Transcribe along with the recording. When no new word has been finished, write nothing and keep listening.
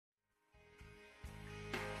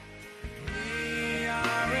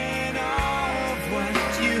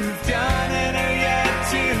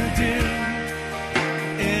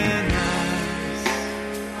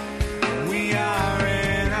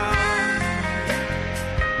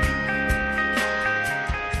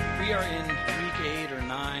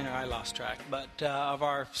abstract, but of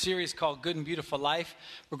our series called Good and Beautiful Life.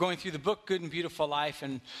 We're going through the book Good and Beautiful Life,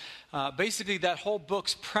 and basically that whole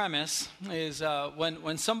book's premise is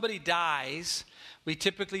when somebody dies, we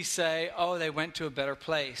typically say, oh, they went to a better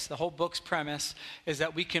place. The whole book's premise is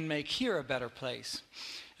that we can make here a better place.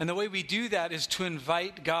 And the way we do that is to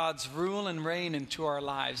invite God's rule and reign into our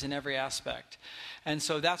lives in every aspect. And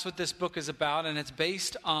so that's what this book is about, and it's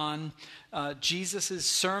based on Jesus'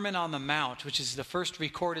 Sermon on the Mount, which is the first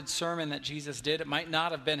recorded sermon that Jesus did. It might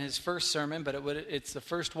not have been his first sermon, but it's the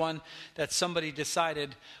first one that somebody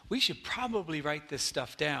decided, we should probably write this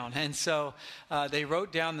stuff down. And so they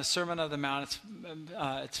wrote down the Sermon on the Mount.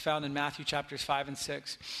 It's found in Matthew chapters 5 and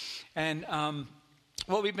 6. And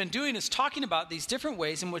what we've been doing is talking about these different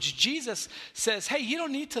ways in which Jesus says, hey, you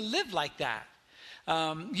don't need to live like that.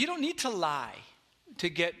 You don't need to lie to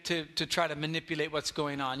get to try to manipulate what's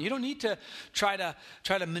going on. You don't need to try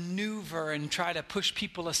to maneuver and try to push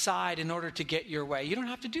people aside in order to get your way. You don't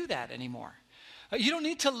have to do that anymore. You don't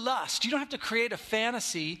need to lust. You don't have to create a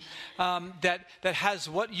fantasy that has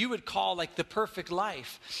what you would call like the perfect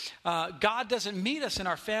life. God doesn't meet us in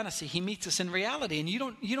our fantasy. He meets us in reality. And you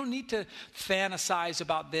don't need to fantasize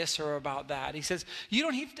about this or about that. He says, you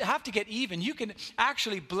don't have to get even. You can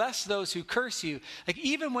actually bless those who curse you. Like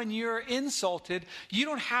even when you're insulted, you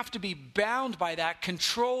don't have to be bound by that,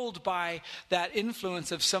 controlled by that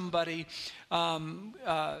influence of somebody hurting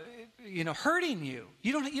you.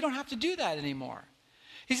 You don't have to do that anymore.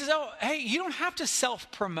 He says, oh, hey, you don't have to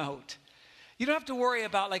self-promote. You don't have to worry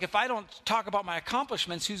about, like, if I don't talk about my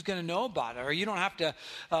accomplishments, who's going to know about it? Or you don't have to,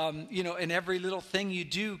 in every little thing you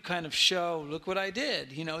do kind of show, look what I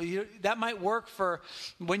did. That might work for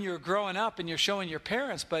when you're growing up and you're showing your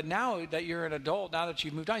parents, but now that you're an adult, now that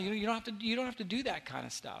you've moved on, you don't have to do that kind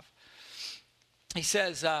of stuff. He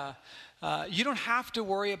says, you don't have to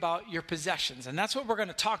worry about your possessions. And that's what we're going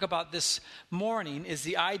to talk about this morning, is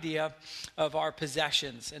the idea of our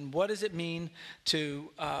possessions. And what does it mean to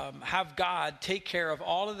have God take care of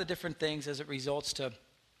all of the different things as it results to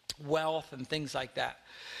wealth and things like that.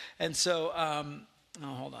 And so,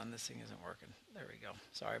 hold on, this thing isn't working. There we go.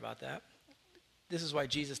 Sorry about that. This is why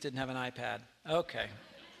Jesus didn't have an iPad. Okay.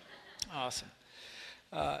 Awesome.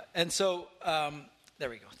 There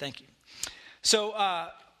we go. Thank you. So,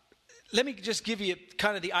 let me just give you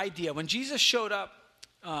kind of the idea. When Jesus showed up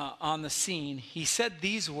on the scene, he said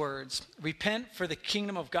these words, repent for the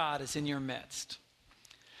kingdom of God is in your midst.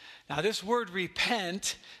 Now this word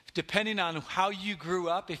repent, depending on how you grew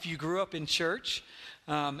up, if you grew up in church,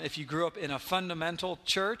 if you grew up in a fundamental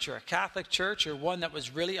church or a Catholic church or one that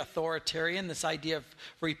was really authoritarian, this idea of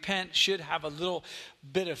repent should have a little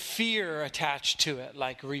bit of fear attached to it,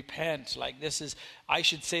 like repent, like I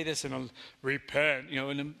should say this and repent,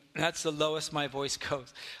 and that's the lowest my voice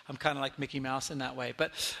goes. I'm kind of like Mickey Mouse in that way.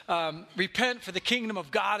 But repent for the kingdom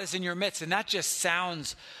of God is in your midst, and that just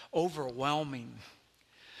sounds overwhelming.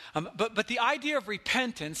 But the idea of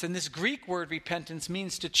repentance, and this Greek word repentance,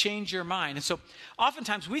 means to change your mind. And so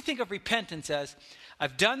oftentimes we think of repentance as,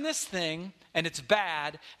 I've done this thing and it's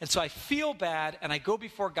bad, and so I feel bad, and I go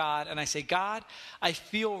before God and I say, God, I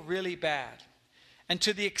feel really bad. And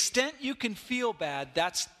to the extent you can feel bad,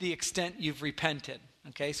 that's the extent you've repented.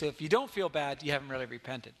 Okay, so if you don't feel bad, you haven't really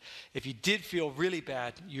repented. If you did feel really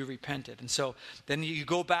bad, you repented. And so then you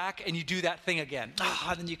go back and you do that thing again.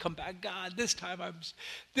 Then you come back, God, this time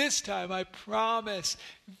I promise,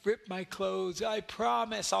 rip my clothes. I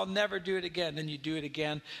promise I'll never do it again. Then you do it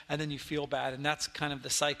again, and then you feel bad. And that's kind of the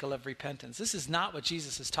cycle of repentance. This is not what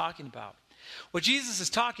Jesus is talking about. What Jesus is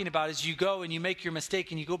talking about is you go and you make your mistake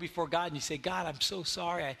and you go before God and you say, God, I'm so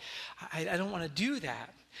sorry. I don't want to do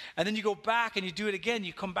that. And then you go back and you do it again.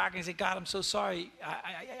 You come back and you say, God, I'm so sorry.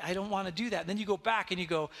 I don't want to do that. And then you go back and you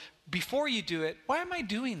go, before you do it, why am I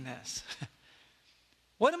doing this?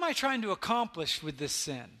 What am I trying to accomplish with this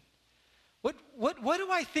sin? What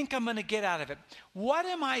do I think I'm going to get out of it? What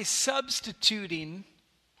am I substituting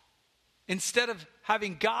instead of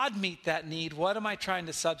having God meet that need? What am I trying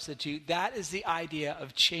to substitute? That is the idea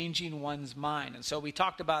of changing one's mind. And so we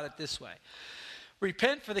talked about it this way.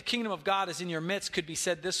 Repent for the kingdom of God is in your midst could be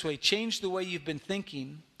said this way. Change the way you've been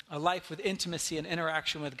thinking. A life with intimacy and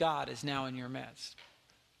interaction with God is now in your midst.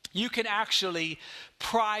 You can actually,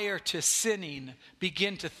 prior to sinning,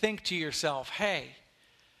 begin to think to yourself, hey,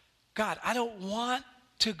 God, I don't want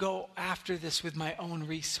to go after this with my own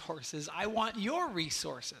resources. I want your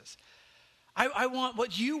resources. I want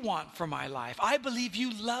what you want for my life. I believe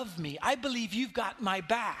you love me. I believe you've got my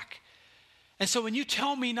back. And so when you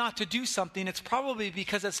tell me not to do something, it's probably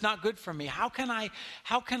because it's not good for me. How can I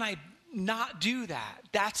not do that?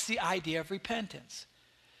 That's the idea of repentance.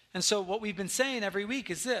 And so what we've been saying every week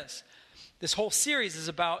is this. this whole series is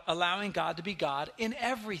about allowing God to be God in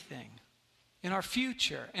everything, in our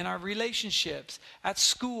future, in our relationships, at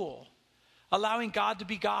school, allowing God to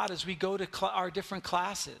be God as we go to our different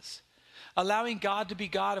classes, allowing God to be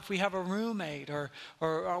God if we have a roommate or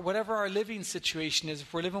whatever our living situation is,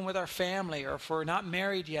 if we're living with our family or if we're not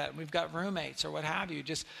married yet and we've got roommates or what have you,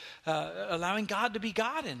 just allowing God to be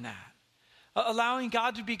God in that. Allowing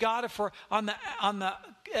God to be God if we're on the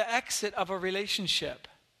exit of a relationship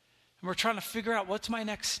and we're trying to figure out what's my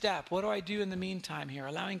next step. What do I do in the meantime here?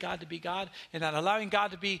 Allowing God to be God in that. Allowing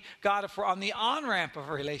God to be God if we're on the on-ramp of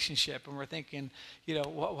a relationship and we're thinking,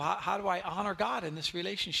 how do I honor God in this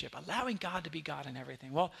relationship? Allowing God to be God in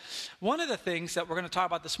everything. Well, one of the things that we're going to talk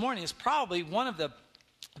about this morning is probably one of the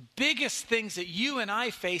biggest things that you and I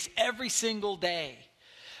face every single day.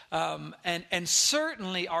 And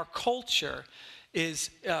certainly our culture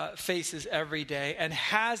faces every day and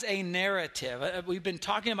has a narrative. We've been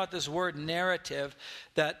talking about this word narrative,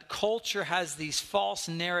 that culture has these false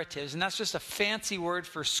narratives, and that's just a fancy word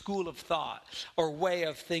for school of thought or way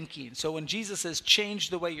of thinking. So when Jesus says change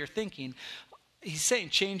the way you're thinking, he's saying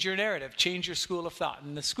change your narrative, change your school of thought.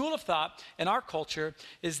 And the school of thought in our culture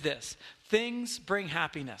is this: things bring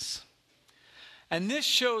happiness. And this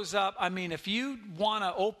shows up, if you want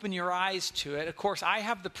to open your eyes to it, of course, I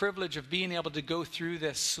have the privilege of being able to go through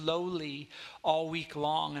this slowly all week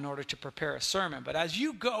long in order to prepare a sermon. But as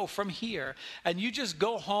you go from here and you just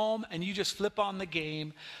go home and you just flip on the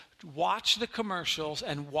game, watch the commercials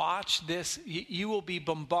and watch this, you will be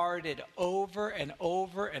bombarded over and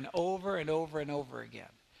over and over and over and over again.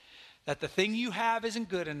 That the thing you have isn't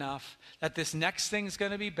good enough, that this next thing is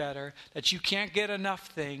going to be better, that you can't get enough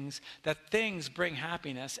things, that things bring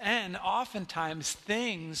happiness. And oftentimes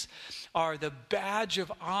things are the badge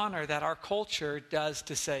of honor that our culture does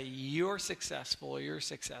to say you're successful,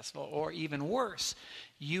 or even worse,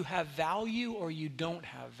 you have value or you don't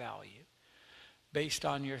have value based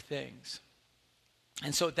on your things.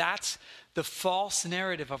 And so that's the false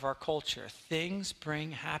narrative of our culture. Things bring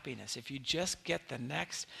happiness. If you just get the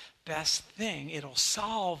next best thing, it'll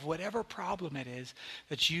solve whatever problem it is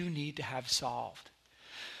that you need to have solved.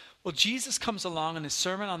 Well, Jesus comes along in his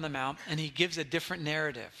Sermon on the Mount and he gives a different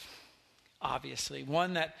narrative, obviously.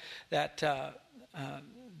 One that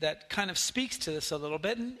kind of speaks to this a little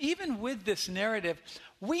bit. And even with this narrative,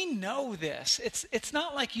 we know this. It's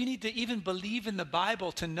not like you need to even believe in the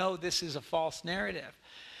Bible to know this is a false narrative.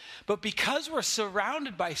 But because we're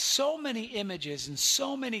surrounded by so many images and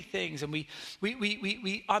so many things, and we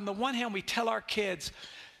on the one hand, we tell our kids,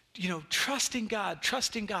 trust in God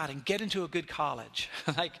and get into a good college.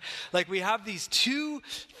 like we have these two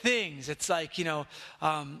things. It's like,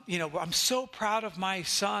 I'm so proud of my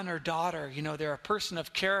son or daughter. They're a person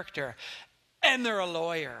of character and they're a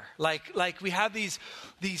lawyer. Like we have these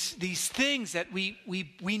things that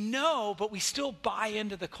we know, but we still buy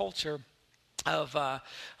into the culture of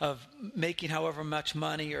making however much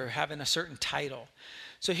money or having a certain title.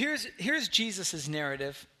 So here's Jesus's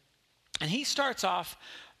narrative, and he starts off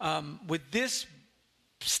with this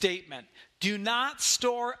statement: "Do not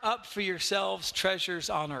store up for yourselves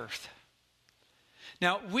treasures on earth."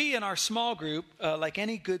 Now, we in our small group, like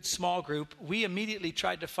any good small group, we immediately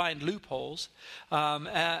tried to find loopholes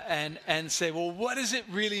and say, well, what does it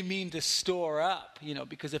really mean to store up?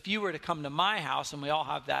 Because if you were to come to my house, and we all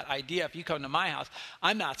have that idea, if you come to my house,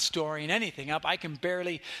 I'm not storing anything up. I can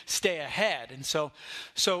barely stay ahead. And so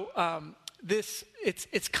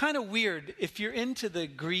it's kind of weird if you're into the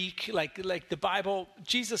Greek, like the Bible.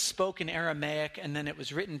 Jesus spoke in Aramaic, and then it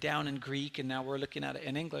was written down in Greek, and now we're looking at it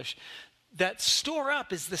in English. That store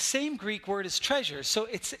up is the same Greek word as treasure. So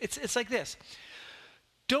it's like this: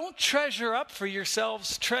 don't treasure up for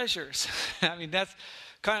yourselves treasures. That's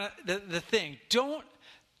kind of the thing. Don't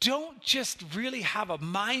just really have a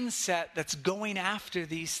mindset that's going after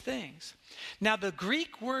these things. Now, the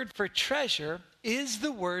Greek word for treasure is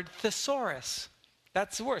the word thesaurus.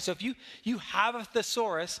 That's the word. So if you have a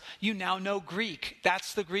thesaurus, you now know Greek.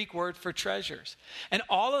 That's the Greek word for treasures. And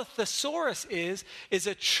all a thesaurus is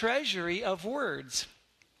a treasury of words.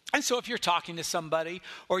 And so if you're talking to somebody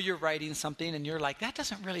or you're writing something and you're like, that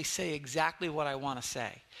doesn't really say exactly what I want to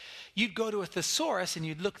say, you'd go to a thesaurus and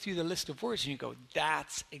you'd look through the list of words and you go,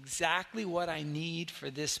 that's exactly what I need for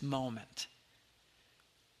this moment.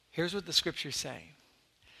 Here's what the scripture's saying: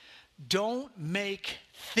 don't make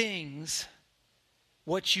things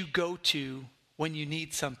what you go to when you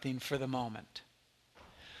need something for the moment.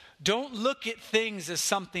 Don't look at things as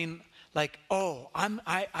something like,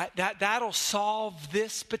 that'll solve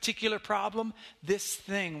this particular problem. This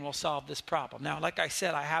thing will solve this problem. Now, like I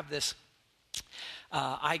said, I have this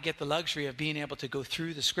I get the luxury of being able to go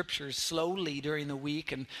through the scriptures slowly during the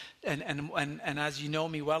week, and as you know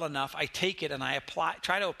me well enough, I take it and I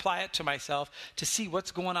try to apply it to myself to see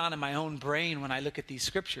what's going on in my own brain when I look at these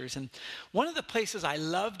scriptures. And one of the places I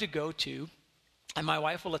love to go to, and my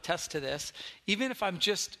wife will attest to this, even if I'm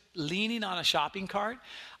just leaning on a shopping cart,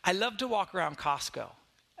 I love to walk around Costco,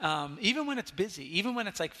 even when it's busy, even when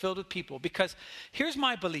it's like filled with people, because here's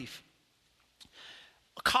my belief.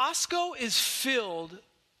 Costco is filled,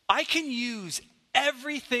 I can use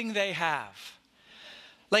everything they have.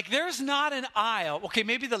 Like there's not an aisle, okay,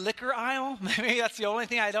 maybe the liquor aisle, maybe that's the only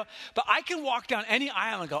thing I don't, but I can walk down any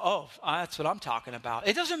aisle and go, oh, that's what I'm talking about.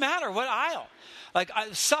 It doesn't matter what aisle. Like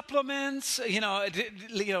supplements,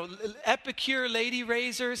 Epicure lady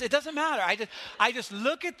razors, it doesn't matter. I just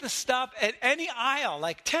look at the stuff at any aisle,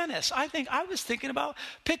 like tennis. I was thinking about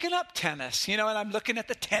picking up tennis, and I'm looking at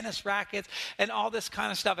the tennis rackets and all this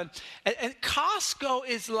kind of stuff. And Costco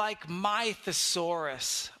is like my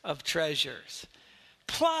thesaurus of treasures.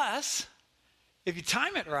 Plus, if you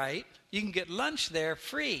time it right, you can get lunch there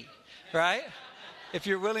free, right? If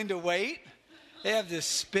you're willing to wait. They have this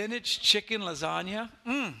spinach chicken lasagna.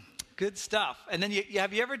 Good stuff. And then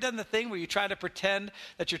have you ever done the thing where you try to pretend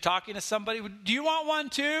that you're talking to somebody? Do you want one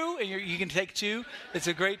too? And you can take two. It's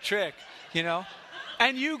a great trick,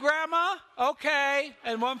 And you, Grandma? Okay.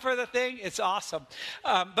 And one for the thing. It's awesome.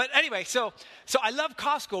 But anyway, so I love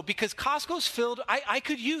Costco because Costco's filled. I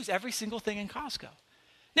could use every single thing in Costco.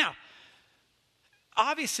 Now,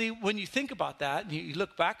 obviously, when you think about that, and you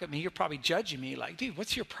look back at me, you're probably judging me like, dude,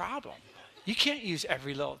 what's your problem? You can't use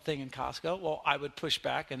every little thing in Costco. Well, I would push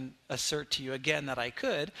back and assert to you again that I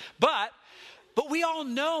could. But we all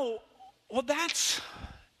know, well, that's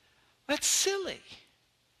silly.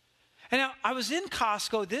 And now I was in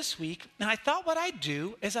Costco this week, and I thought what I'd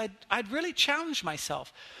do is I'd really challenge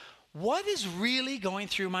myself. What is really going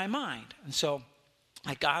through my mind? And so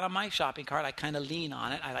I got on my shopping cart. I kind of lean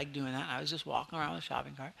on it. I like doing that. I was just walking around the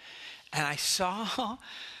shopping cart, and I saw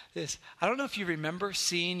this. I don't know if you remember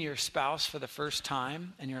seeing your spouse for the first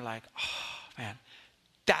time, and you're like, oh, man,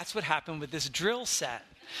 that's what happened with this drill set,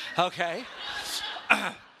 okay?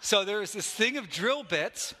 So there was this thing of drill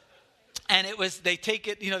bits, and they take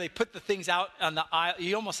it, they put the things out on the aisle.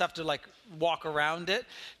 You almost have to like walk around it.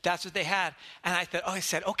 That's what they had. And I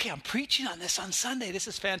said, okay, I'm preaching on this on Sunday. This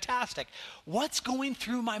is fantastic. What's going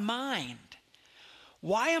through my mind?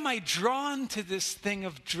 Why am I drawn to this thing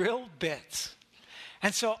of drill bits?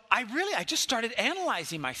 And so I just started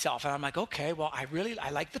analyzing myself. And I'm like, okay, well, I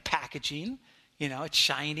like the packaging. It's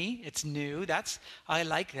shiny, it's new. I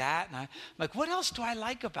like that. And I'm like, what else do I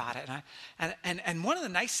like about it? And one of the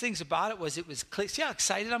nice things about it was clear. See how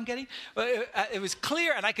excited I'm getting? It was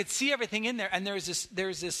clear, and I could see everything in there. And there's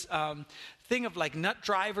this thing of like nut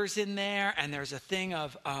drivers in there, and there's a thing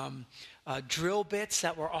of drill bits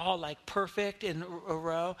that were all like perfect in a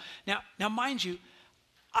row. Now, mind you,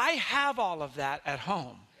 I have all of that at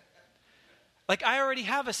home. Like I already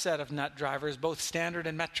have a set of nut drivers, both standard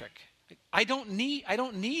and metric. I don't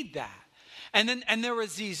need that. And there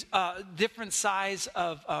was these different size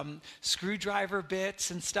of screwdriver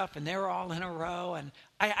bits and stuff, and they were all in a row. And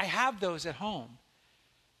I have those at home.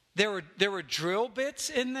 There were drill bits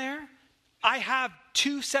in there. I have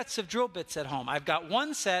 2 sets of drill bits at home. I've got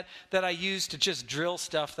one set that I use to just drill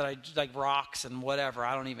stuff that I like rocks and whatever.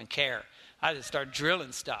 I don't even care. I just start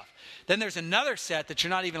drilling stuff. Then there's another set that you're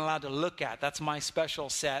not even allowed to look at. That's my special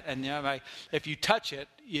set. And if you touch it,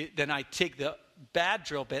 then I take the bad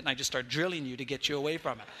drill bit and I just start drilling you to get you away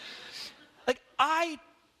from it. Like I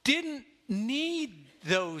didn't need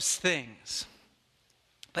those things.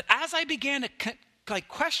 But as I began to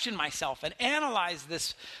question myself and analyze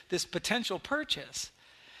this potential purchase,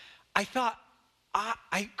 I thought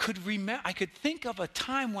I could think of a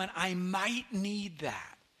time when I might need that.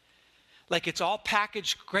 Like it's all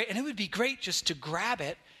packaged great, and it would be great just to grab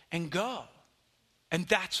it and go. And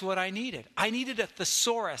that's what I needed. I needed a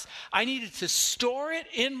thesaurus. I needed to store it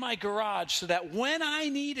in my garage so that when I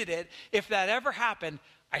needed it, if that ever happened,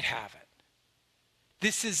 I'd have it.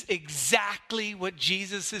 This is exactly what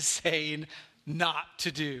Jesus is saying not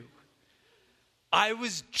to do. I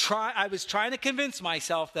was trying to convince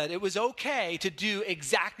myself that it was okay to do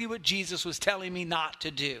exactly what Jesus was telling me not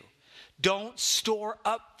to do. Don't store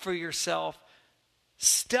up for yourself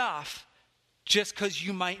stuff just because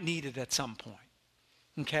you might need it at some point.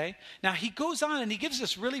 Okay? Now, he goes on and he gives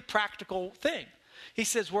this really practical thing. He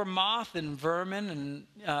says, where moth and vermin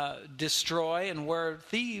and destroy and where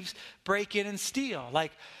thieves break in and steal.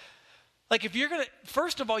 Like if you're going to,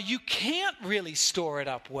 first of all, you can't really store it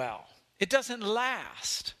up well. It doesn't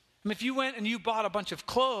last. I mean, if you went and you bought a bunch of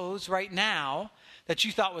clothes right now that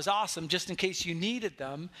you thought was awesome just in case you needed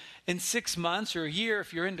them, in 6 months or a year,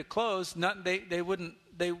 if you're into clothes, they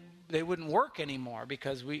wouldn't work anymore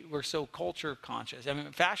because we're so culture conscious. I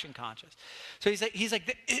mean, fashion conscious. So he's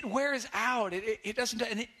like, it wears out. It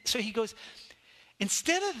doesn't. So he goes,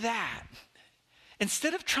 instead of that,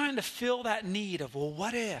 instead of trying to fill that need of, well,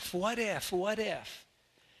 what if?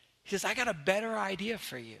 He says, I got a better idea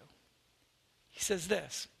for you. He says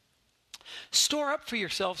this, store up for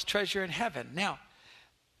yourselves treasure in heaven. Now,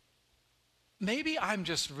 maybe I'm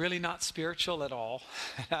just really not spiritual at all.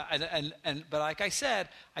 But like I said,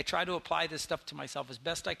 I try to apply this stuff to myself as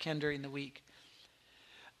best I can during the week.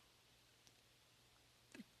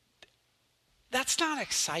 That's not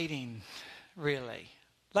exciting, really.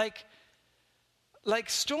 Like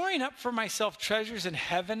storing up for myself treasures in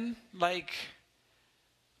heaven,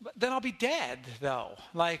 then I'll be dead, though.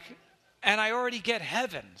 And I already get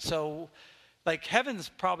heaven. So, heaven's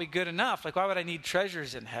probably good enough. Why would I need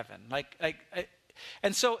treasures in heaven?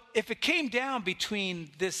 And so if it came down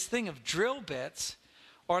between this thing of drill bits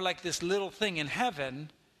or this little thing in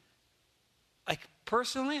heaven,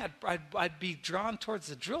 personally, I'd be drawn towards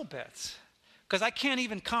the drill bits because I can't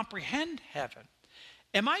even comprehend heaven.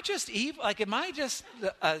 Am I just evil? Am I just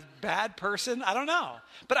a bad person? I don't know.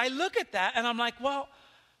 But I look at that and I'm like, well,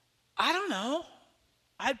 I don't know.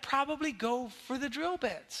 I'd probably go for the drill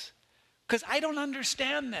bits because I don't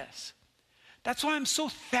understand this. That's why I'm so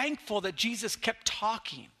thankful that Jesus kept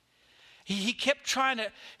talking. He kept trying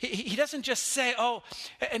to, he doesn't just say, oh,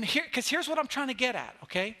 and because here's what I'm trying to get at,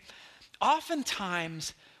 okay?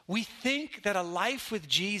 Oftentimes, we think that a life with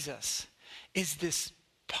Jesus is this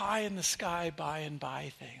pie in the sky, by and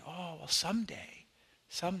by thing. Oh, well, someday.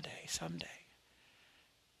 And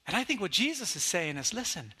I think what Jesus is saying is,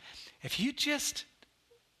 listen, if you just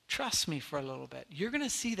trust me for a little bit, you're going to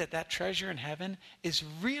see that treasure in heaven is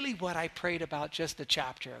really what I prayed about just a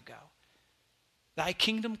chapter ago. Thy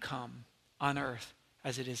kingdom come on earth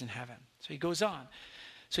as it is in heaven. So he goes on.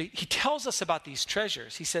 So he tells us about these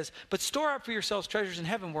treasures. He says, but store up for yourselves treasures in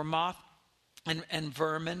heaven where moth and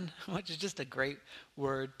vermin, which is just a great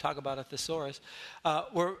word, talk about a thesaurus,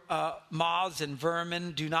 where moths and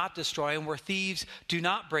vermin do not destroy and where thieves do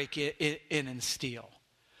not break in and steal.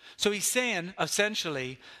 So he's saying,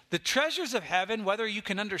 essentially, the treasures of heaven, whether you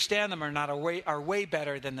can understand them or not, are way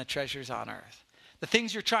better than the treasures on earth. The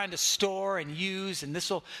things you're trying to store and use, and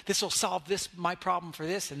this will solve my problem for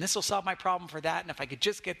this, and this will solve my problem for that, and if I could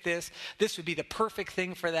just get this would be the perfect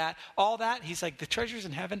thing for that. All that, he's like, the treasures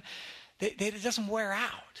in heaven, it doesn't wear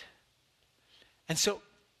out. And so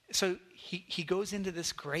he goes into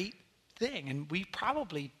this great thing, and we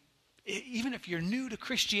probably, even if you're new to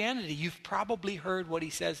Christianity, you've probably heard what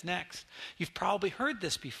he says next. You've probably heard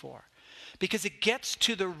this before because it gets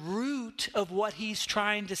to the root of what he's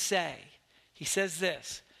trying to say. He says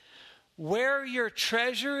this, where your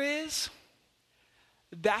treasure is,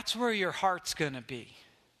 that's where your heart's going to be.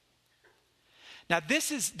 Now,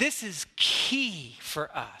 this is key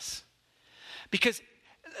for us because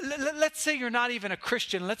let's say you're not even a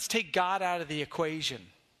Christian. Let's take God out of the equation.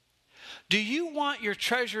 Do you want your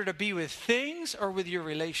treasure to be with things or with your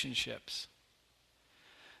relationships?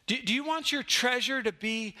 Do you want your treasure to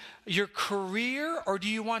be your career or do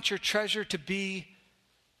you want your treasure to be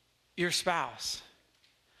your spouse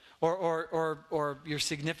or your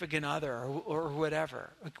significant other or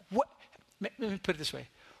whatever? Let me put it this way.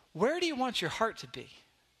 Where do you want your heart to be?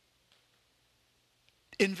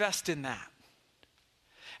 Invest in that.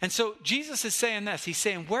 And so Jesus is saying this. He's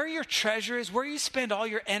saying where your treasure is, where you spend all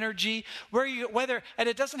your energy, and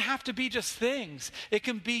it doesn't have to be just things. It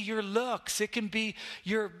can be your looks. It can be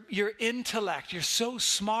your intellect. You're so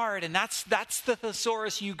smart, and that's the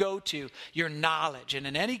thesaurus you go to, your knowledge. And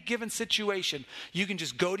in any given situation, you can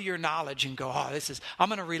just go to your knowledge and go, I'm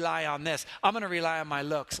going to rely on this. I'm going to rely on my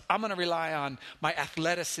looks. I'm going to rely on my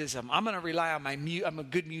athleticism. I'm going to rely on I'm a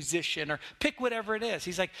good musician, or pick whatever it is.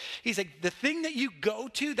 He's like, the thing that you go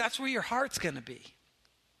to, that's where your heart's going to be.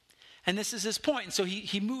 And this is his point. And so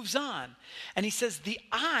he moves on. And he says, the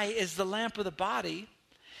eye is the lamp of the body.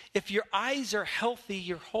 If your eyes are healthy,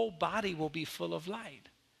 your whole body will be full of light.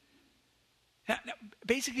 Now,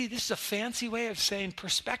 basically, this is a fancy way of saying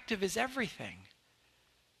perspective is everything.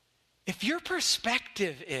 If your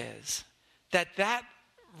perspective is that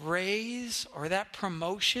raise or that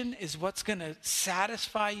promotion is what's going to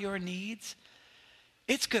satisfy your needs,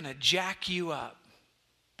 it's going to jack you up.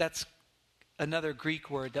 That's another Greek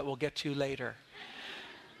word that we'll get to later.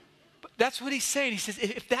 But that's what he's saying. He says,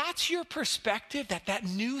 if that's your perspective, that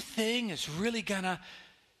new thing is really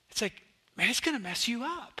it's like, man, it's going to mess you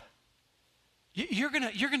up. You're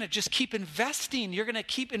gonna just keep investing. You're gonna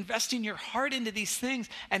keep investing your heart into these things,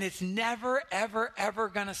 and it's never, ever, ever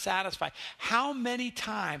gonna satisfy. How many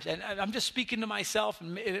times, and I'm just speaking to myself,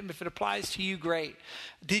 and if it applies to you, great.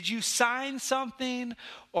 Did you sign something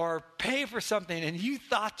or pay for something, and you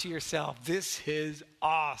thought to yourself, this is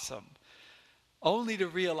awesome, only to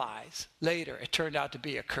realize later it turned out to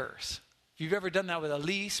be a curse? If you've ever done that with a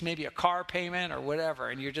lease, maybe a car payment or whatever,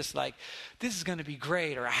 and you're just like, this is going to be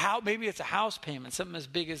great, or maybe it's a house payment, something as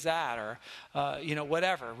big as that, or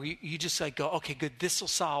whatever. You just like go, okay, good, this will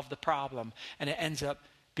solve the problem, and it ends up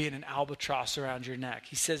being an albatross around your neck.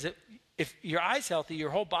 He says that if your eye's healthy, your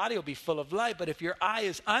whole body will be full of light, but if your eye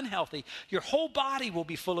is unhealthy, your whole body will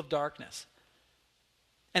be full of darkness.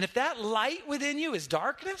 And if that light within you is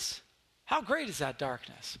darkness, how great is that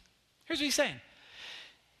darkness? Here's what he's saying.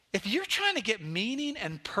 If you're trying to get meaning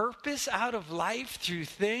and purpose out of life through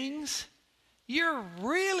things, you're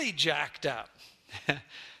really jacked up.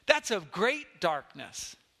 That's a great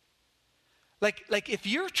darkness. Like if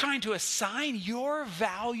you're trying to assign your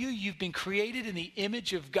value, you've been created in the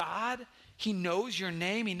image of God. He knows your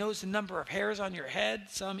name. He knows the number of hairs on your head,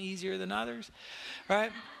 some easier than others,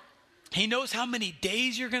 right? He knows how many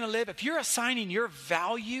days you're going to live. If you're assigning your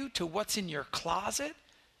value to what's in your closet,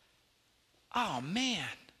 oh man,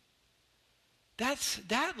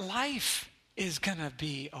 that life is going to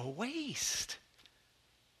be a waste.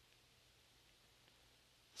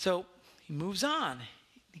 So he moves on.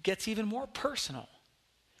 He gets even more personal.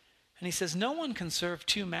 And he says, no one can serve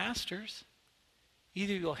two masters.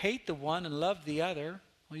 Either you'll hate the one and love the other,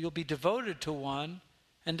 or you'll be devoted to one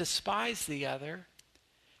and despise the other.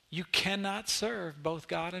 You cannot serve both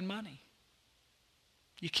God and money.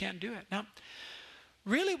 You can't do it. Now,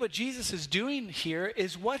 really what Jesus is doing here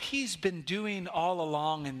is what he's been doing all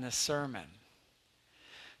along in this sermon.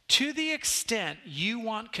 To the extent you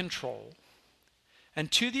want control,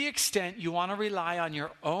 and to the extent you want to rely on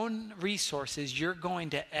your own resources, you're going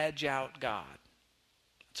to edge out God.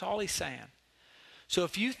 That's all he's saying. So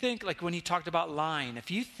if you think, like when he talked about lying, if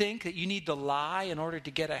you think that you need to lie in order to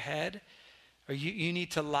get ahead, or you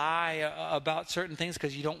need to lie about certain things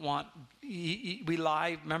because you don't want, we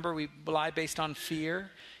lie, remember we lie based on fear.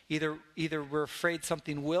 Either we're afraid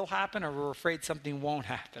something will happen or we're afraid something won't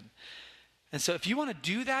happen. And so if you want to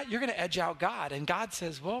do that, you're going to edge out God. And God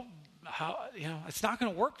says, well, it's not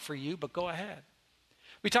going to work for you, but go ahead.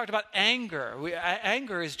 We talked about anger.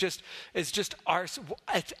 Anger is just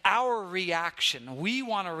our reaction. We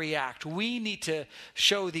want to react. We need to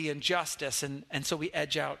show the injustice, and so we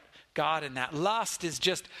edge out God in that. Lust is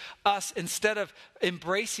just us, instead of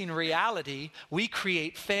embracing reality, we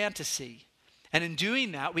create fantasy. And in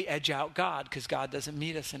doing that, we edge out God because God doesn't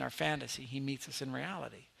meet us in our fantasy. He meets us in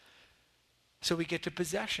reality. So we get to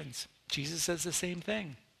possessions. Jesus says the same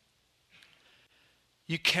thing.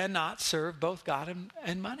 You cannot serve both God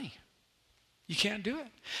and money. You can't do it.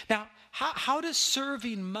 Now, how does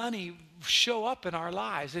serving money show up in our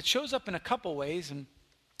lives? It shows up in a couple ways, and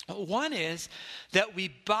one is that we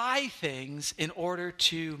buy things in order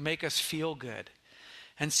to make us feel good.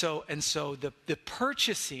 And so the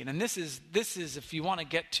purchasing, and this is if you want to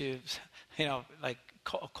get to, like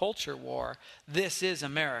a culture war, this is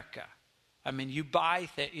America. I mean, you buy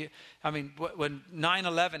things. When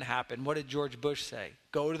 9/11 happened, what did George Bush say?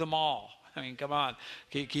 Go to the mall. I mean, come on,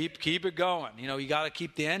 keep it going. You got to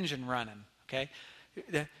keep the engine running. Okay.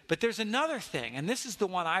 But there's another thing, and this is the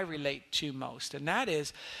one I relate to most, and that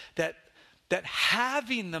is that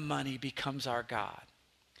having the money becomes our God.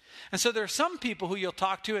 And so there are some people who you'll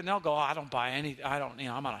talk to, and they'll go, I don't buy any.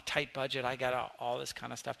 I'm on a tight budget. I got all this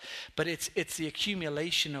kind of stuff. But it's the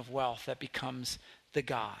accumulation of wealth that becomes the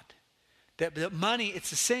God. That money, it's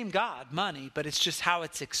the same God, money, but it's just how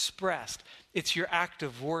it's expressed. It's your act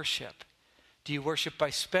of worship. Do you worship by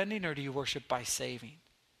spending or do you worship by saving?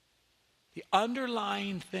 The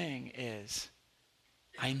underlying thing is,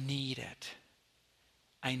 I need it.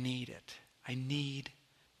 I need it. I need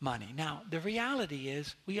money. Now, the reality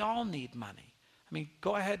is we all need money. I mean,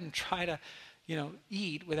 go ahead and try to,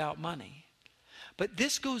 eat without money. But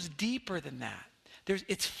this goes deeper than that.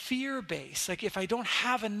 It's fear-based. Like if I don't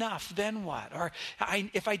have enough, then what? Or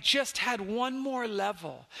if I just had one more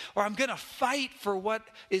level, or I'm going to fight for what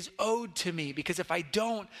is owed to me, because if I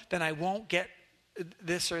don't, then I won't get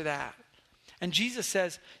this or that. And Jesus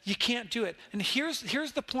says, you can't do it. And here's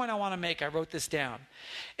the point I want to make. I wrote this down.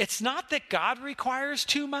 It's not that God requires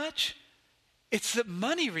too much. It's that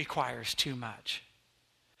money requires too much.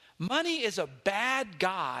 Money is a bad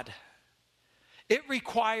God. It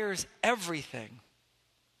requires everything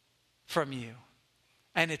from you.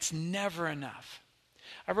 And it's never enough.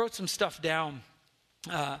 I wrote some stuff down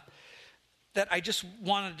that I just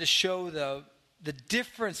wanted to show the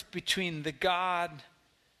difference between the God,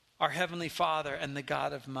 our Heavenly Father, and the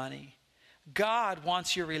God of money. God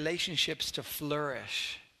wants your relationships to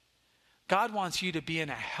flourish. God wants you to be in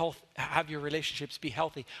have your relationships be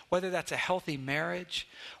healthy, whether that's a healthy marriage,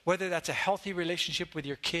 whether that's a healthy relationship with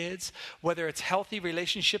your kids, whether it's healthy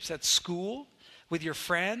relationships at school with your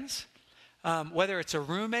friends, whether it's a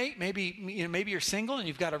roommate, maybe you're single and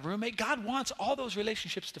you've got a roommate. God wants all those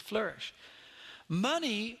relationships to flourish.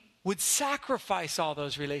 Money would sacrifice all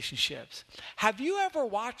those relationships. Have you ever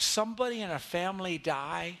watched somebody in a family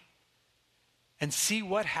die and see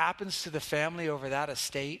what happens to the family over that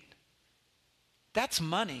estate? That's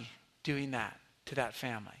money doing that to that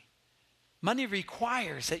family. Money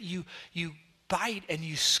requires that you bite and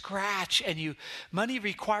you scratch, and money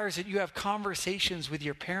requires that you have conversations with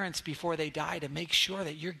your parents before they die to make sure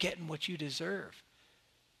that you're getting what you deserve,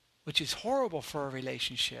 which is horrible for a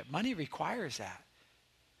relationship. Money requires that.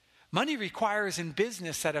 Money requires in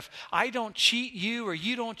business that if I don't cheat you or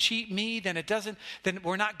you don't cheat me, then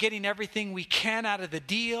we're not getting everything we can out of the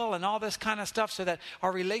deal and all this kind of stuff, so that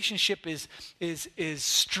our relationship is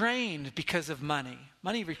strained because of money.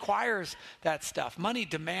 Money requires that stuff. Money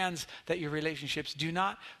demands that your relationships do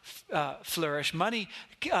not flourish. Money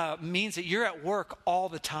means that you're at work all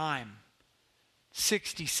the time,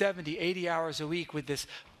 60, 70, 80 hours a week with this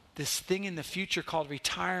thing in the future called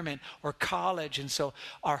retirement or college. And so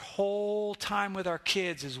our whole time with our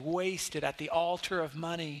kids is wasted at the altar of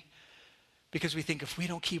money because we think if we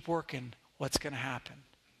don't keep working, what's going to happen?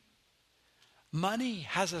 Money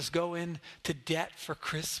has us go into debt for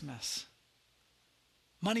Christmas.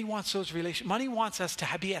 Money wants those relations. Money wants us to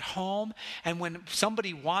be at home, and when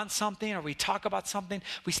somebody wants something or we talk about something,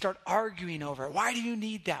 we start arguing over it. Why do you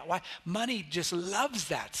need that? Why? Money just loves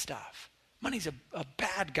that stuff. Money's a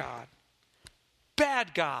bad God.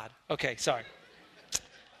 Bad God. Okay, sorry.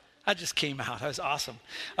 I just came out. That was awesome.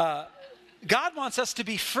 God wants us to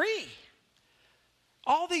be free.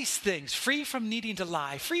 All these things. Free from needing to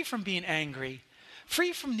lie. Free from being angry.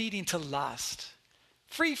 Free from needing to lust.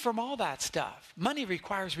 Free from all that stuff. Money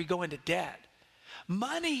requires we go into debt.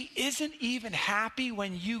 Money isn't even happy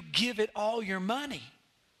when you give it all your money.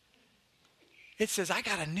 It says, I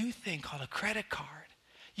got a new thing called a credit card.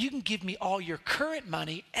 You can give me all your current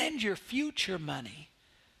money and your future money.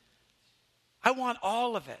 I want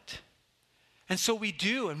all of it. And so we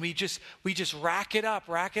do, and we just rack it up,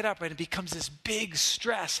 and it becomes this big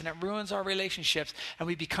stress, and it ruins our relationships, and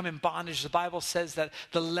we become in bondage. The Bible says that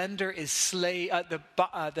the lender is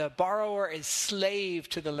the borrower is slave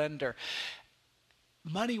to the lender.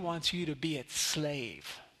 Money wants you to be its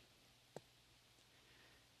slave.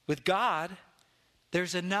 With God,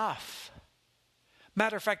 there's enough.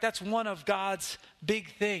 Matter of fact, that's one of God's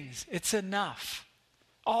big things. It's enough.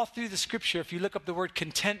 All through the scripture, if you look up the word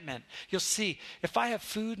contentment, you'll see, if I have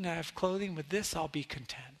food and I have clothing, with this I'll be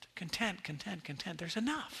content. Content, content, content. There's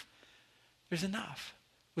enough. There's enough.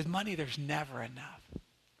 With money, there's never enough.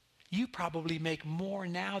 You probably make more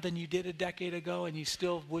now than you did a decade ago, and you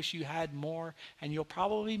still wish you had more, and you'll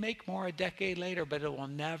probably make more a decade later, but it will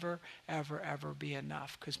never, ever, ever be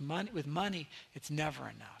enough, because with money, it's never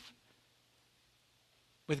enough.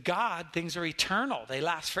 With God, things are eternal. They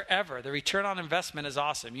last forever. The return on investment is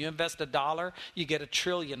awesome. You invest $1, you get $1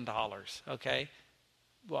 trillion, okay?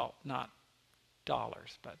 Well, not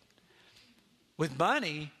dollars, but with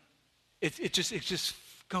money, it just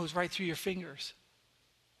goes right through your fingers.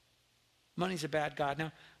 Money's a bad God.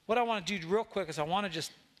 Now, what I want to do real quick is I want to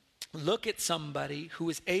just look at somebody who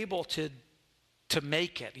is able to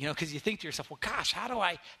make it, because you think to yourself, well, gosh, how do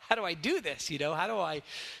I do this? How do I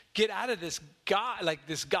get out of this God, like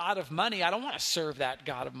this God of money? I don't want to serve that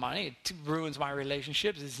God of money. It ruins my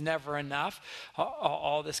relationships. It's never enough.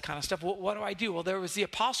 All this kind of stuff. What do I do? Well, there was the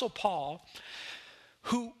Apostle Paul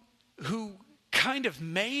who kind of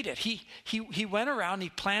made it. He went around, he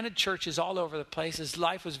planted churches all over the place. His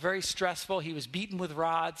life was very stressful. He was beaten with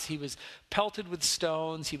rods. He was pelted with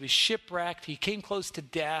stones. He was shipwrecked. He came close to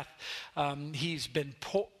death. He's been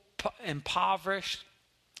impoverished.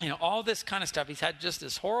 All this kind of stuff. He's had just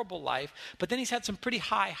this horrible life, but then he's had some pretty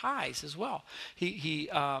high highs as well. He's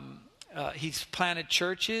planted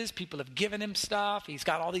churches. People have given him stuff. He's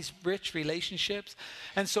got all these rich relationships.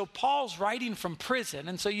 And so Paul's writing from prison.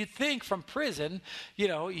 And so you'd think from prison,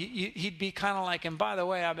 he'd be kind of like, and by the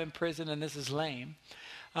way, I'm in prison and this is lame.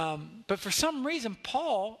 But for some reason,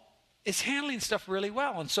 Paul is handling stuff really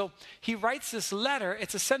well. And so he writes this letter.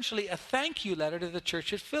 It's essentially a thank you letter to the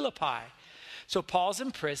church at Philippi. So Paul's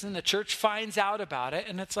in prison. The church finds out about it,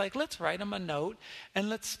 and it's like, let's write him a note, and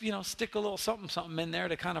let's, stick a little something in there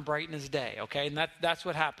to kind of brighten his day, okay? And that's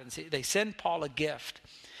what happens. They send Paul a gift.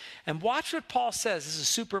 And watch what Paul says. This is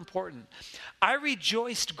super important. I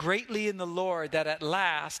rejoiced greatly in the Lord that at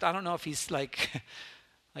last, I don't know if he's like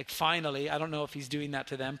finally, I don't know if he's doing that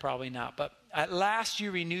to them, probably not. But at last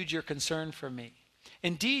you renewed your concern for me.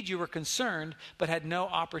 Indeed, you were concerned, but had no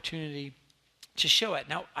opportunity to show it.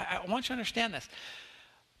 Now, I want you to understand this.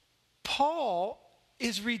 Paul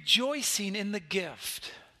is rejoicing in the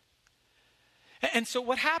gift. And so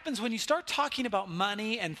what happens when you start talking about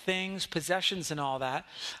money and things, possessions and all that,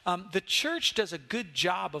 the church does a good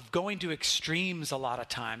job of going to extremes a lot of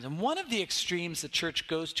times. And one of the extremes the church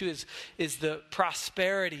goes to is the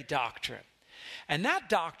prosperity doctrine. And that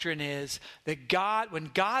doctrine is that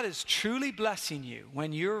when God is truly blessing you,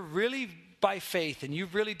 when you're really by faith and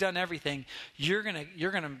you've really done everything,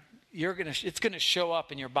 it's gonna show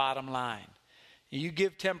up in your bottom line. You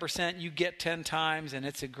give 10%, you get 10 times, and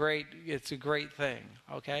it's a great thing,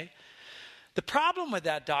 okay? The problem with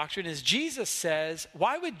that doctrine is Jesus says,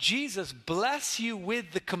 why would Jesus bless you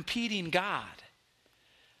with the competing God?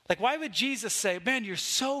 Like, why would Jesus say, man, you're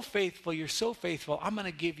so faithful, I'm going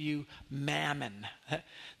to give you mammon,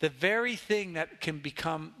 the very thing that can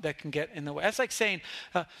get in the way. That's like saying,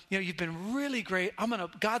 you've been really great,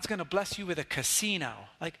 God's going to bless you with a casino.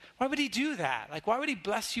 Like, why would he do that? Like, why would he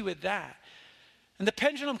bless you with that? And the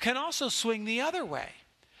pendulum can also swing the other way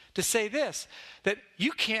to say this, that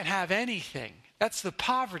you can't have anything. That's the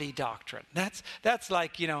poverty doctrine. That's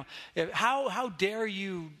like, how dare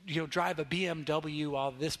you, drive a BMW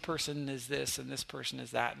while this person is this and this person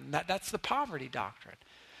is that. And that's the poverty doctrine.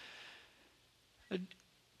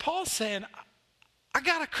 Paul's saying, I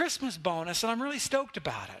got a Christmas bonus and I'm really stoked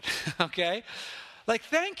about it. Okay? Like,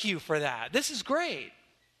 thank you for that. This is great.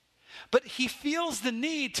 But he feels the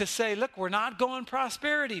need to say, look, we're not going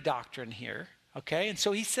prosperity doctrine here. Okay? And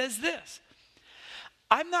so he says this.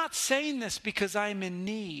 I'm not saying this because I'm in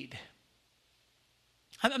need.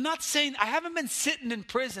 I'm not saying, I haven't been sitting in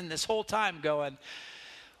prison this whole time going,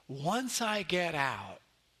 once I get out,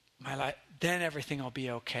 my life, then everything will be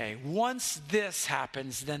okay. Once this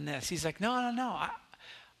happens, then this. He's like, no.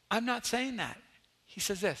 I'm not saying that. He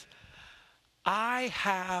says this, I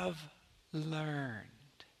have learned.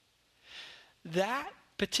 That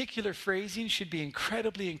particular phrasing should be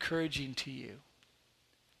incredibly encouraging to you.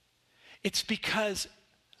 It's because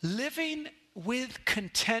living with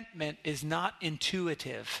contentment is not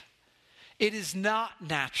intuitive. It is not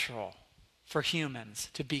natural for humans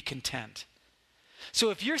to be content.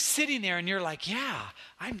 So if you're sitting there and you're like, yeah,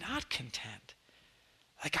 I'm not content.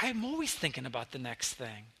 Like, I'm always thinking about the next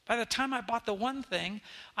thing. By the time I bought the one thing,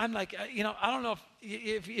 I'm like, I don't know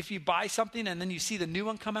if you buy something and then you see the new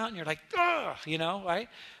one come out and you're like, ugh, right?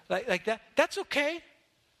 Like that. That's okay.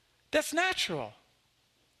 That's natural.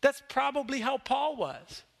 That's probably how Paul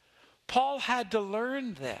was. Paul had to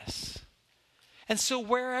learn this. And so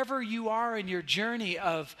wherever you are in your journey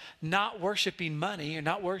of not worshiping money or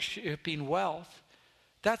not worshiping wealth,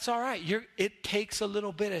 that's all right. It takes a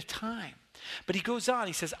little bit of time. But he goes on,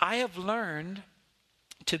 he says, I have learned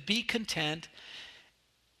to be content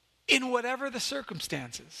in whatever the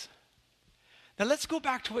circumstances. Now let's go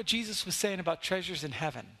back to what Jesus was saying about treasures in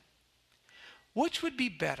heaven. Which would be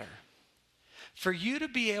better? For you to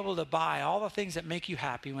be able to buy all the things that make you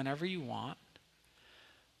happy whenever you want,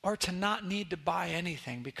 or to not need to buy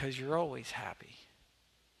anything because you're always happy?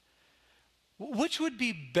 Which would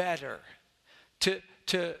be better?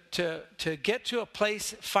 To get to a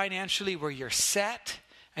place financially where you're set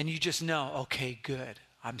and you just know, okay, good,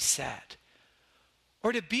 I'm set.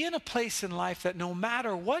 Or to be in a place in life that no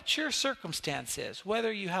matter what your circumstance is,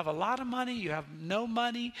 whether you have a lot of money, you have no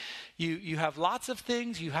money, you have lots of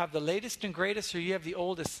things, you have the latest and greatest, or you have the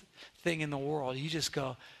oldest thing in the world, you just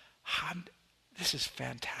go, this is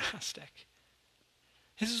fantastic.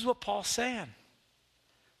 This is what Paul's saying.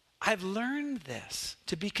 I've learned this,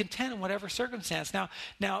 to be content in whatever circumstance. Now,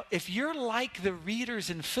 if you're like the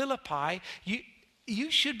readers in Philippi,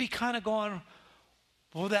 you should be kind of going,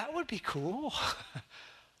 well, that would be cool.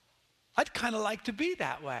 I'd kind of like to be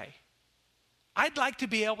that way. I'd like to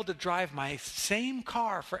be able to drive my same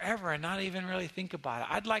car forever and not even really think about it.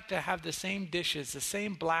 I'd like to have the same dishes, the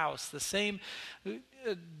same blouse, the same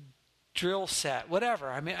drill set,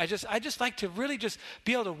 whatever. I mean, I just like to really just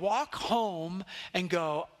be able to walk home and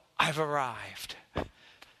go, I've arrived.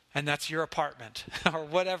 And that's your apartment or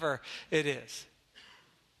whatever it is.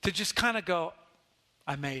 To just kind of go,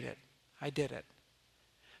 I made it. I did it.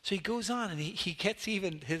 So he goes on and he gets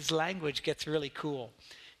his language gets really cool.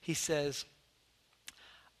 He says,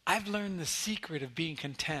 I've learned the secret of being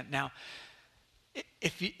content. Now,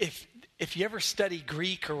 if you ever study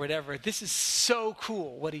Greek or whatever, this is so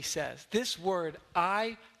cool what he says. This word,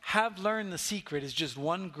 I have learned the secret, is just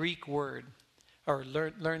one Greek word, or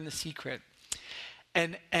learn the secret.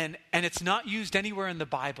 And it's not used anywhere in the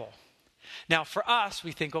Bible. Now, for us,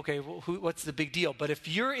 we think, okay, well, what's the big deal? But if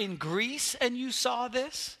you're in Greece and you saw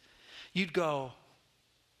this, you'd go,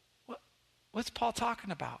 what's Paul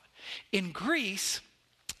talking about? In Greece,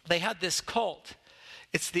 they had this cult.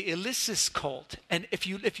 It's the Eleusis cult. And if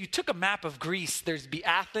you took a map of Greece, there'd be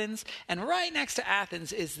Athens. And right next to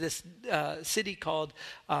Athens is this city called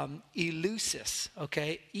Eleusis,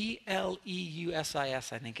 okay?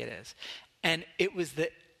 Eleusis, I think it is. And it was the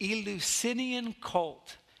Eleusinian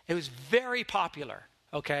cult. It was very popular,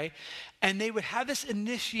 okay? And they would have this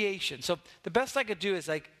initiation. So the best I could do is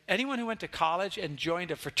like anyone who went to college and joined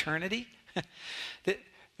a fraternity, it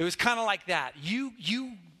was kind of like that. You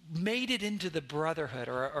made it into the brotherhood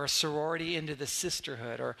or a sorority into the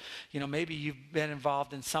sisterhood, or, maybe you've been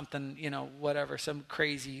involved in something, whatever, some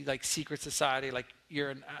crazy like secret society, like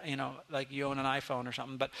you're, like you own an iPhone or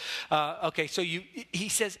something. But, okay, so he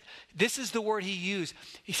says, this is the word he used.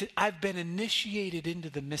 He said, I've been initiated into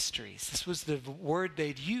the mysteries. This was the word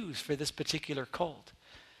they'd use for this particular cult.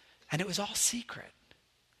 And it was all secret.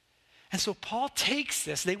 And so Paul takes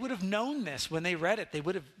this. They would have known this when they read it. They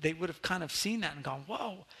would have kind of seen that and gone,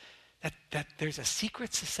 whoa, that there's a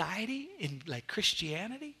secret society in like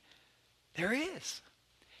Christianity? There is.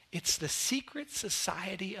 It's the secret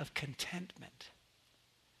society of contentment.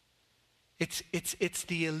 It's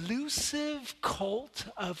the elusive cult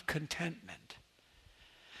of contentment.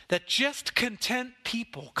 That just content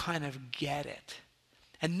people kind of get it.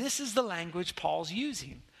 And this is the language Paul's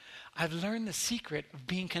using. I've learned the secret of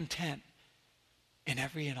being content in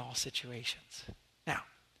every and all situations. Now,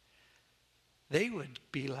 they would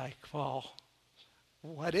be like, well,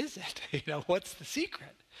 what is it? What's the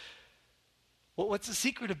secret? Well, what's the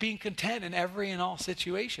secret of being content in every and all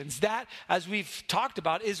situations? That, as we've talked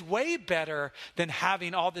about, is way better than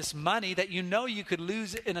having all this money that you could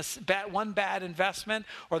lose in one bad investment,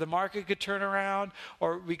 or the market could turn around,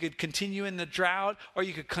 or we could continue in the drought, or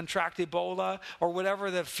you could contract Ebola, or whatever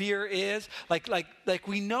the fear is. Like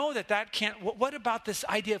we know that can't. What about this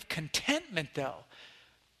idea of contentment, though?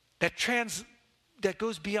 That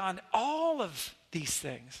goes beyond all of these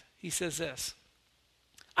things. He says this.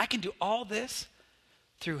 I can do all this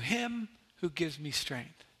through him who gives me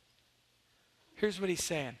strength. Here's what he's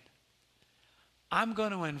saying. I'm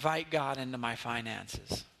going to invite God into my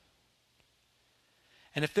finances.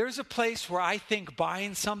 And if there's a place where I think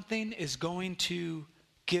buying something is going to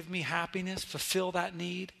give me happiness, fulfill that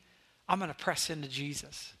need, I'm going to press into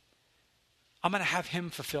Jesus. I'm going to have him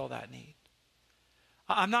fulfill that need.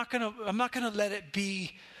 I'm not going to let it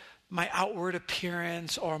be my outward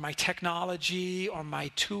appearance or my technology or my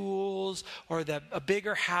tools or a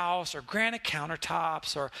bigger house or granite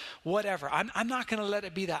countertops or whatever. I'm not going to let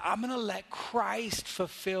it be that. I'm going to let Christ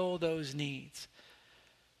fulfill those needs.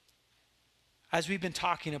 As we've been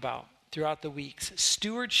talking about throughout the weeks,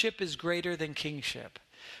 stewardship is greater than kingship.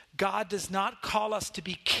 God does not call us to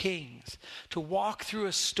be kings, to walk through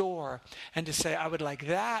a store and to say, I would like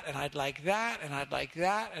that, and I'd like that, and I'd like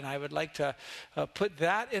that, and I would like to put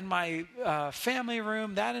that in my family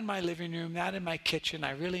room, that in my living room, that in my kitchen.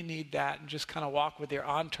 I really need that, and just kind of walk with your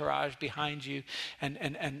entourage behind you, and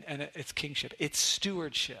it's kingship. It's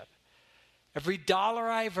stewardship. Every dollar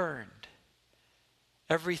I've earned,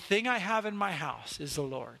 everything I have in my house is the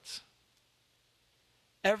Lord's.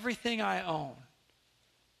 Everything I own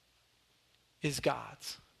is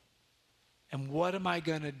God's. And what am I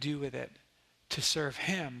going to do with it to serve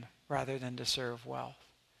him rather than to serve wealth?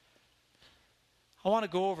 I want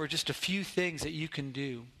to go over just a few things that you can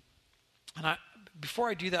do. And before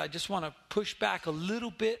I do that, I just want to push back a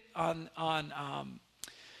little bit on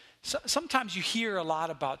sometimes you hear a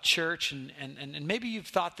lot about church, and maybe you've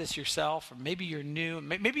thought this yourself, or maybe you're new,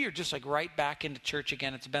 maybe you're just like right back into church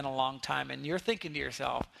again. It's been a long time, and you're thinking to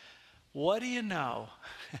yourself, what do you know?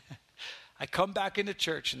 I come back into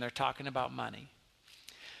church and they're talking about money.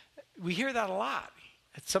 We hear that a lot.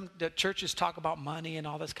 The churches talk about money and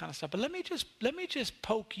all this kind of stuff. But let me just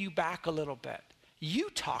poke you back a little bit. You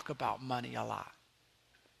talk about money a lot.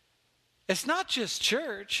 It's not just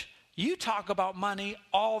church. You talk about money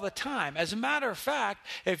all the time. As a matter of fact,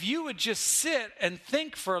 if you would just sit and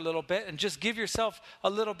think for a little bit and just give yourself a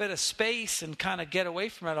little bit of space and kind of get away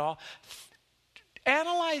from it all,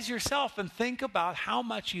 analyze yourself and think about how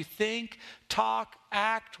much you think, talk,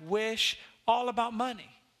 act, wish, all about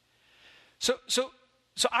money. So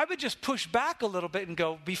So I would just push back a little bit and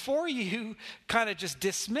go, before you kind of just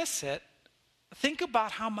dismiss it, think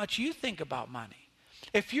about how much you think about money.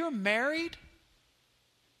 If you're married,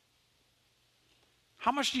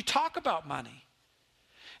 how much do you talk about money?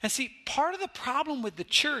 And see, part of the problem with the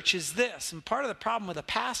church is this, and part of the problem with a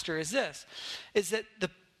pastor is this, is that the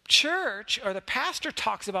church or the pastor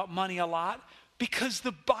talks about money a lot because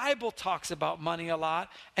the Bible talks about money a lot,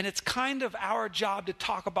 and it's kind of our job to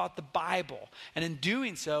talk about the Bible. And in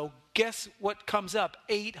doing so, guess what comes up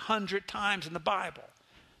 800 times in the Bible?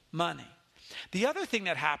 Money. The other thing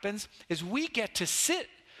that happens is we get to sit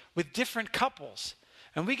with different couples,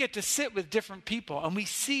 and we get to sit with different people, and we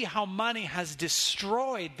see how money has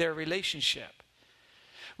destroyed their relationship.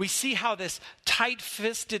 We see how this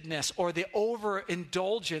tight-fistedness or the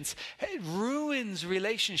overindulgence ruins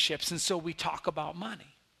relationships, and so we talk about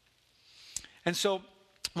money. And so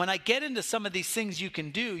when I get into some of these things you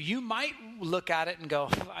can do, you might look at it and go,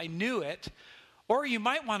 I knew it. Or you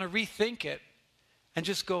might want to rethink it and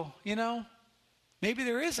just go, maybe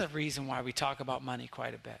there is a reason why we talk about money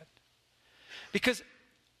quite a bit. Because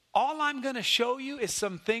all I'm going to show you is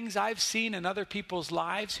some things I've seen in other people's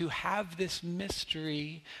lives who have this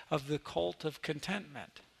mystery of the cult of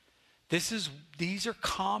contentment. These are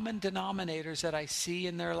common denominators that I see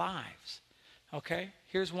in their lives. Okay?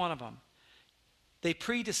 Here's one of them. They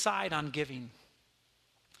pre-decide on giving.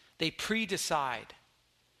 They pre-decide.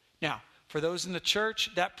 Now, for those in the church,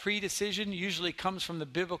 that pre-decision usually comes from the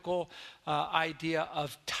biblical idea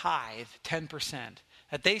of tithe, 10%.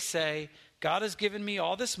 That they say, God has given me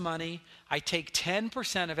all this money, I take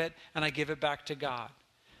 10% of it and I give it back to God.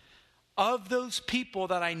 Of those people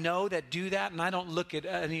that I know that do that, and I don't look at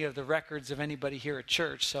any of the records of anybody here at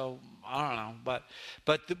church, so I don't know,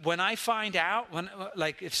 but when I find out,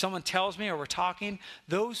 if someone tells me or we're talking,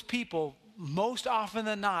 those people most often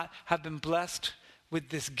than not have been blessed with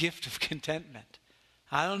this gift of contentment.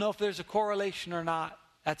 I don't know if there's a correlation or not.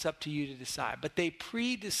 That's up to you to decide, but they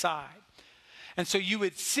pre-decide. And so you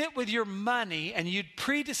would sit with your money and you'd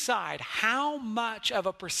pre-decide how much of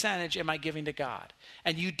a percentage am I giving to God.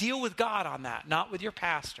 And you deal with God on that, not with your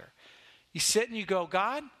pastor. You sit and you go,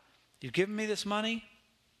 God, you've given me this money.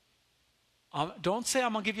 Don't say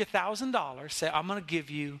I'm going to give you $1,000. Say I'm going to give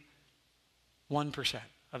you 1%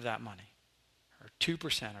 of that money. Or 2%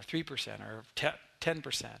 or 3% or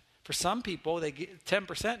 10%. For some people, they get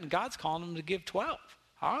 10% and God's calling them to give 12.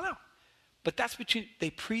 I don't know. But that's they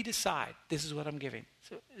pre-decide, this is what I'm giving.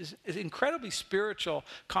 So it's an incredibly spiritual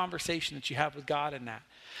conversation that you have with God in that.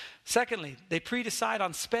 Secondly, they pre-decide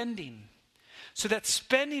on spending. So that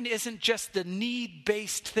spending isn't just the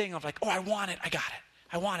need-based thing of like, oh, I want it, I got it.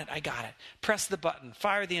 I want it, I got it. Press the button,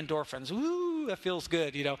 fire the endorphins. Woo, that feels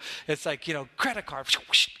good, It's like, credit card.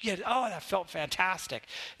 Yeah, oh, that felt fantastic.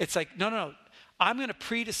 It's like, no. I'm going to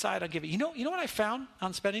pre-decide on giving. You know what I found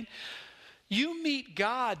on spending? You meet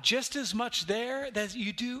God just as much there as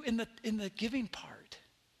you do in the giving part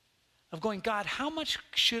of going, God, how much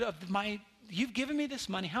you've given me this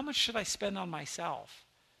money, how much should I spend on myself?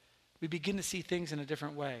 We begin to see things in a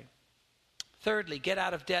different way. Thirdly, get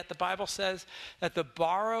out of debt. The Bible says that the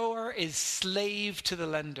borrower is slave to the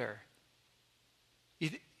lender.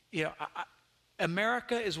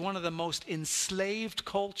 America is one of the most enslaved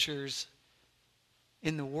cultures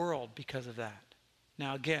in the world because of that.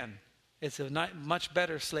 Now again, it's a much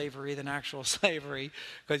better slavery than actual slavery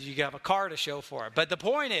because you have a car to show for it. But the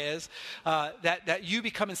point is that you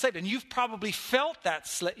become enslaved. And you've probably felt that,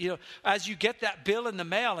 as you get that bill in the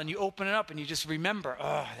mail and you open it up and you just remember,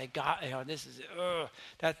 they got, this is,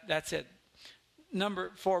 that's it.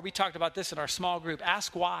 Number 4, we talked about this in our small group.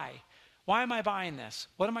 Ask why. Why am I buying this?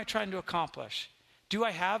 What am I trying to accomplish? Do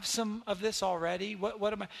I have some of this already?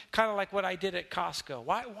 What am I, kind of like what I did at Costco.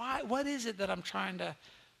 Why? What is it that I'm trying to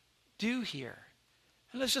do here?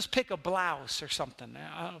 And let's just pick a blouse or something.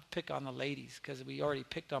 I don't pick on the ladies because we already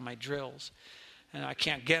picked on my drills and I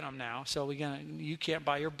can't get them now. So you can't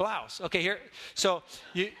buy your blouse. Okay, here. So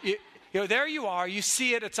there you are. You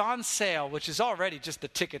see it. It's on sale, which is already just the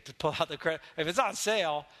ticket to pull out the credit. If it's on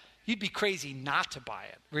sale, you'd be crazy not to buy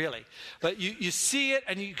it, really. But you see it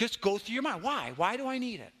and you just go through your mind. Why? Why do I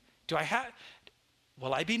need it?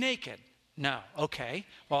 Will I be naked? No. Okay.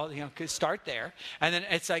 Well, start there. And then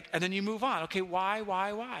it's like, and then you move on. Okay, why?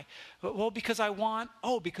 Well, because I want,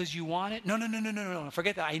 because you want it? No.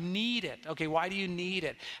 Forget that. I need it. Okay, why do you need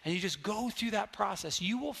it? And you just go through that process.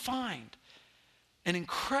 You will find an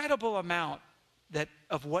incredible amount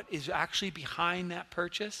of what is actually behind that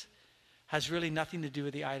purchase has really nothing to do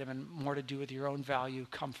with the item and more to do with your own value,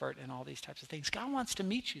 comfort, and all these types of things. God wants to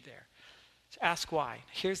meet you there. So ask why.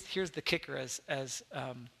 Here's the kicker as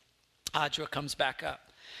Audra comes back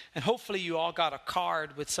up. And hopefully you all got a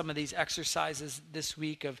card with some of these exercises this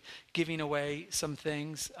week of giving away some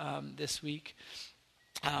things this week.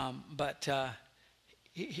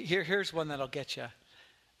 Here's one that'll get you.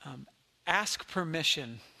 Ask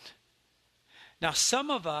permission. Now, some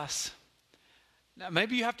of us,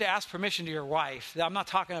 maybe you have to ask permission to your wife. I'm not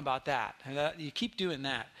talking about that. You keep doing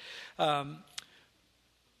that.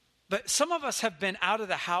 But some of us have been out of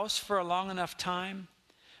the house for a long enough time.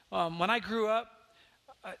 When I grew up,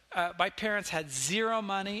 my parents had zero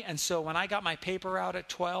money. And so when I got my paper out at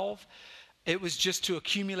 12, it was just to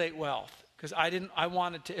accumulate wealth. Because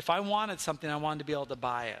if I wanted something, I wanted to be able to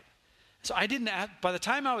buy it. So by the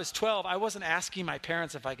time I was 12, I wasn't asking my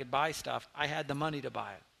parents if I could buy stuff. I had the money to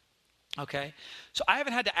buy it. Okay? So I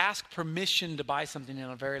haven't had to ask permission to buy something in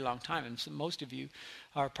a very long time. And so most of you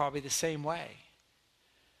are probably the same way.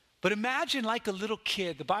 But imagine like a little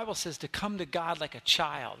kid. The Bible says to come to God like a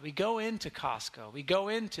child. We go into Costco. We go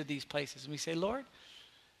into these places and we say, Lord,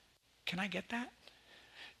 can I get that?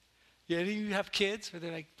 Yeah, any of you have kids where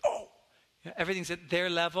they're like, oh, everything's at their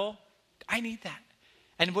level. I need that.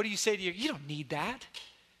 And what do you say to you don't need that.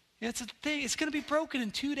 It's a thing. It's going to be broken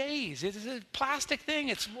in 2 days. It's a plastic thing.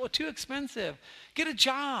 It's too expensive. Get a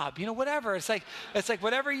job, whatever. It's like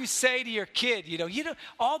whatever you say to your kid,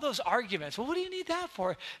 all those arguments. Well, what do you need that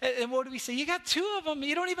for? And what do we say? You got 2 of them.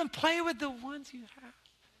 You don't even play with the ones you have.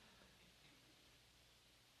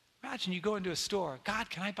 Imagine you go into a store.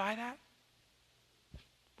 God, can I buy that?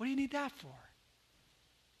 What do you need that for?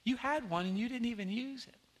 You had one and you didn't even use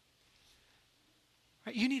it.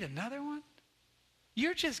 Right? You need another one?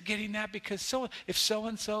 You're just getting that because if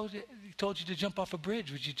so-and-so told you to jump off a bridge,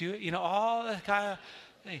 would you do it? All that kind of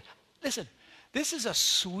thing. Listen, this is a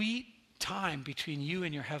sweet time between you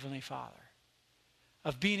and your Heavenly Father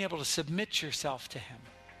of being able to submit yourself to Him.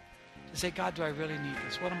 To say, God, do I really need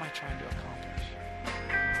this? What am I trying to accomplish?